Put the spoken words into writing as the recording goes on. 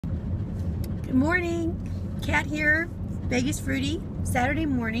Good morning, Kat here, Vegas Fruity, Saturday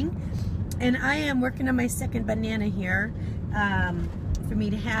morning, and I am working on my second banana here for me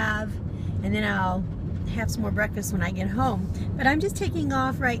to have, and then I'll have some more breakfast when I get home. But I'm just taking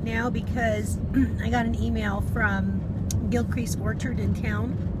off right now because I got an email from Gilcrease Orchard in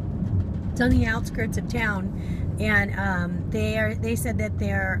town. It's on the outskirts of town, and they said that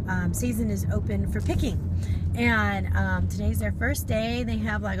their season is open for picking. And today's their first day. They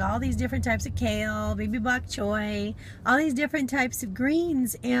have like all these different types of kale, baby bok choy, all these different types of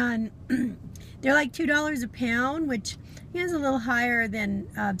greens, and they're like $2 a pound, which is a little higher than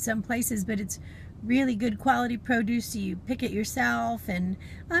some places, but it's really good quality produce. You pick it yourself, and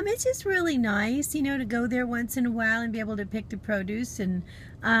it's just really nice, you know, to go there once in a while and be able to pick the produce. And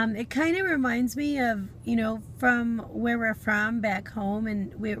it kind of reminds me of, you know, from where we're from back home,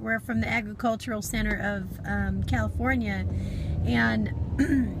 and we're from the agricultural center of California, and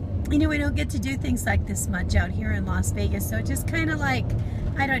you know, we don't get to do things like this much out here in Las Vegas, so it just kind of like,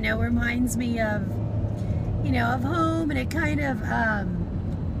 I don't know, reminds me of, you know, of home. And it kind of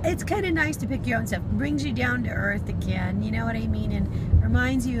it's kind of nice to pick your own stuff. It brings you down to earth again, you know what I mean, and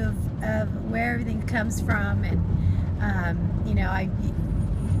reminds you of where everything comes from. And you know,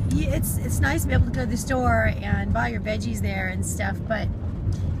 it's nice to be able to go to the store and buy your veggies there and stuff, but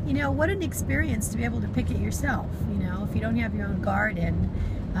you know, what an experience to be able to pick it yourself, you know, if you don't have your own garden.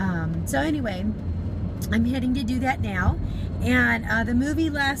 So anyway, I'm heading to do that now. And the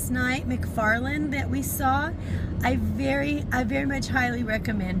movie last night, McFarlane, that we saw, I very much highly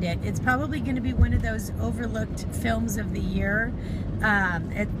recommend it. It's probably going to be one of those overlooked films of the year.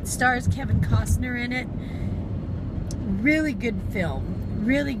 It stars Kevin Costner in it. Really good film.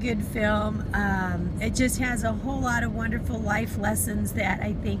 Really good film. It just has a whole lot of wonderful life lessons that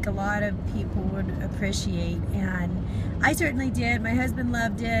I think a lot of people would appreciate, and I certainly did. My husband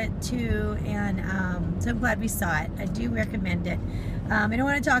loved it too, and so I'm glad we saw it. I do recommend it. I don't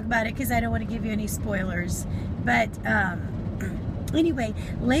want to talk about it because I don't want to give you any spoilers, but anyway,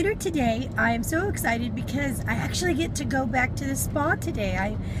 later today I am so excited because I actually get to go back to the spa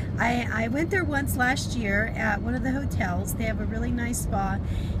today. I went there once last year at one of the hotels. They have a really nice spa,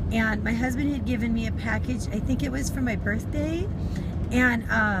 and my husband had given me a package. I think it was for my birthday, and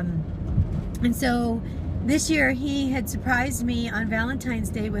so this year he had surprised me on Valentine's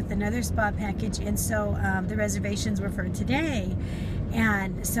Day with another spa package, and so the reservations were for today.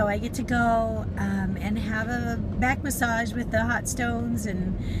 And so I get to go and have a back massage with the hot stones,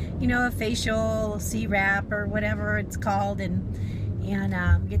 and you know, a facial C-wrap or whatever it's called, and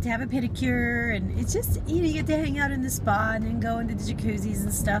get to have a pedicure, and it's just, you know, you get to hang out in the spa and then go into the jacuzzis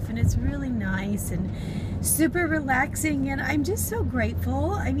and stuff, and it's really nice and super relaxing, and I'm just so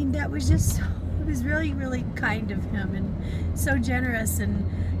grateful. I mean, that was just, it was really, really kind of him and so generous.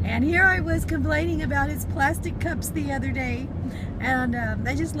 And here I was complaining about his plastic cups the other day, and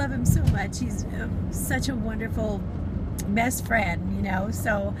I just love him so much. He's such a wonderful best friend, you know,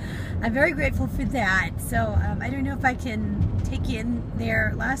 so I'm very grateful for that. So I don't know if I can take you in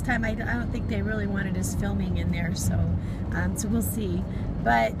there. Last time I don't think they really wanted us filming in there, so so we'll see.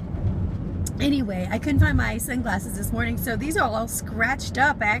 But anyway, I couldn't find my sunglasses this morning, so these are all scratched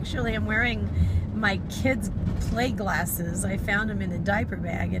up. Actually, I'm wearing my kids' play glasses. I found them in the diaper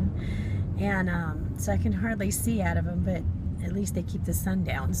bag, and so I can hardly see out of them, but at least they keep the sun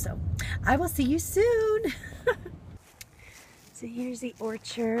down. So I will see you soon. So here's the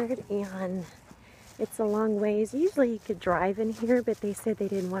orchard, and it's a long ways. Usually you could drive in here, but they said they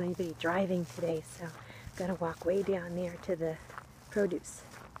didn't want anybody driving today, so I've got to walk way down there to the produce.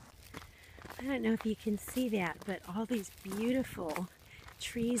 I don't know if you can see that, but all these beautiful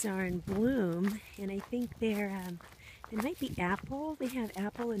trees are in bloom, and I think they're, it might be apple. They have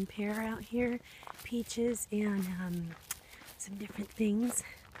apple and pear out here, peaches, and some different things.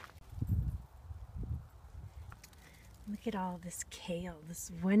 Look at all this kale,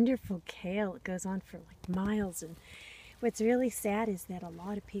 this wonderful kale. It goes on for like miles, and what's really sad is that a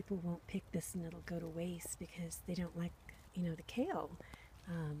lot of people won't pick this, and it'll go to waste because they don't like, you know, the kale.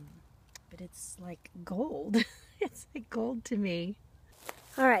 But it's like gold. It's like gold to me.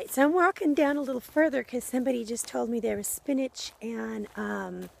 Alright, so I'm walking down a little further because somebody just told me there was spinach and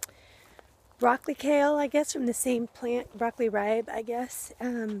broccoli kale, I guess, from the same plant, broccoli ribe, I guess,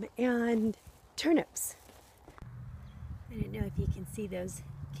 and turnips. I don't know if you can see those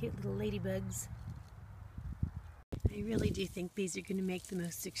cute little ladybugs. I really do think these are going to make the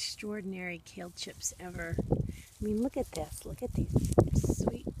most extraordinary kale chips ever. I mean, look at this. Look at these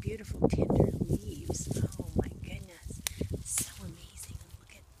sweet, beautiful, tender leaves. Oh my goodness. It's so amazing.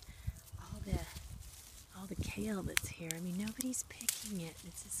 Look at all the kale that's here. I mean, nobody's picking eating it.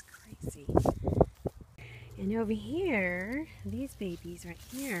 It's just crazy. And over here, these babies right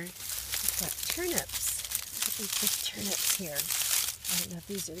here, we've got turnips. Look at these big turnips here. I don't know if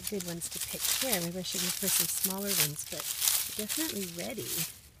these are the good ones to pick here. Maybe I should look for some smaller ones, but they're definitely ready.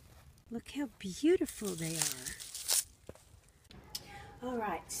 Look how beautiful they are.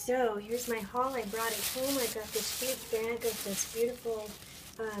 Alright, so here's my haul. I brought it home. I got this huge bag of this beautiful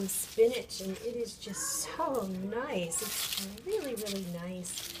spinach, and it is just so nice. It's really, really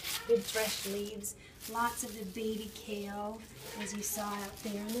nice. Good fresh leaves. Lots of the baby kale, as you saw out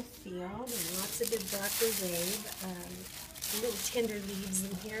there in the field, and lots of the broccoli wave. Little tender leaves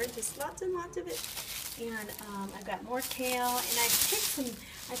in here. Just lots and lots of it. And I've got more kale, and I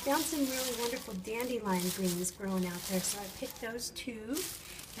found some really wonderful dandelion greens growing out there, so I picked those too.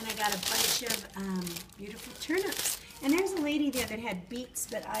 And I got a bunch of beautiful turnips. And there's a lady there that had beets,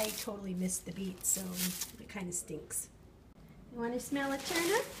 but I totally missed the beets, so it kind of stinks. You want to smell a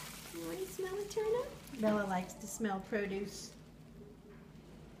turnip? You want to smell a turnip? Bella likes to smell produce.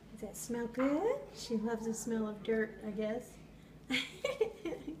 Does that smell good? She loves the smell of dirt, I guess.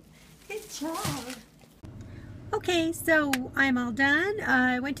 Good job. Okay, so I'm all done.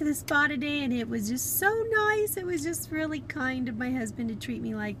 I went to the spa today and it was just so nice. It was just really kind of my husband to treat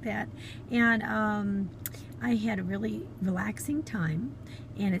me like that. And I had a really relaxing time,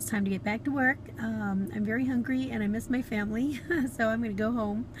 and it's time to get back to work. I'm very hungry and I miss my family, so I'm going to go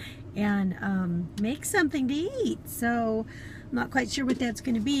home and make something to eat. So I'm not quite sure what that's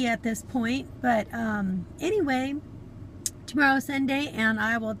going to be at this point, but anyway, tomorrow's Sunday, and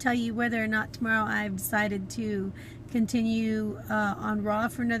I will tell you whether or not tomorrow I've decided to continue on raw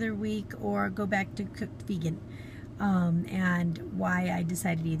for another week or go back to cooked vegan, and why I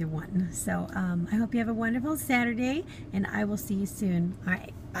decided either one. So I hope you have a wonderful Saturday, and I will see you soon. All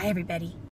right, bye everybody.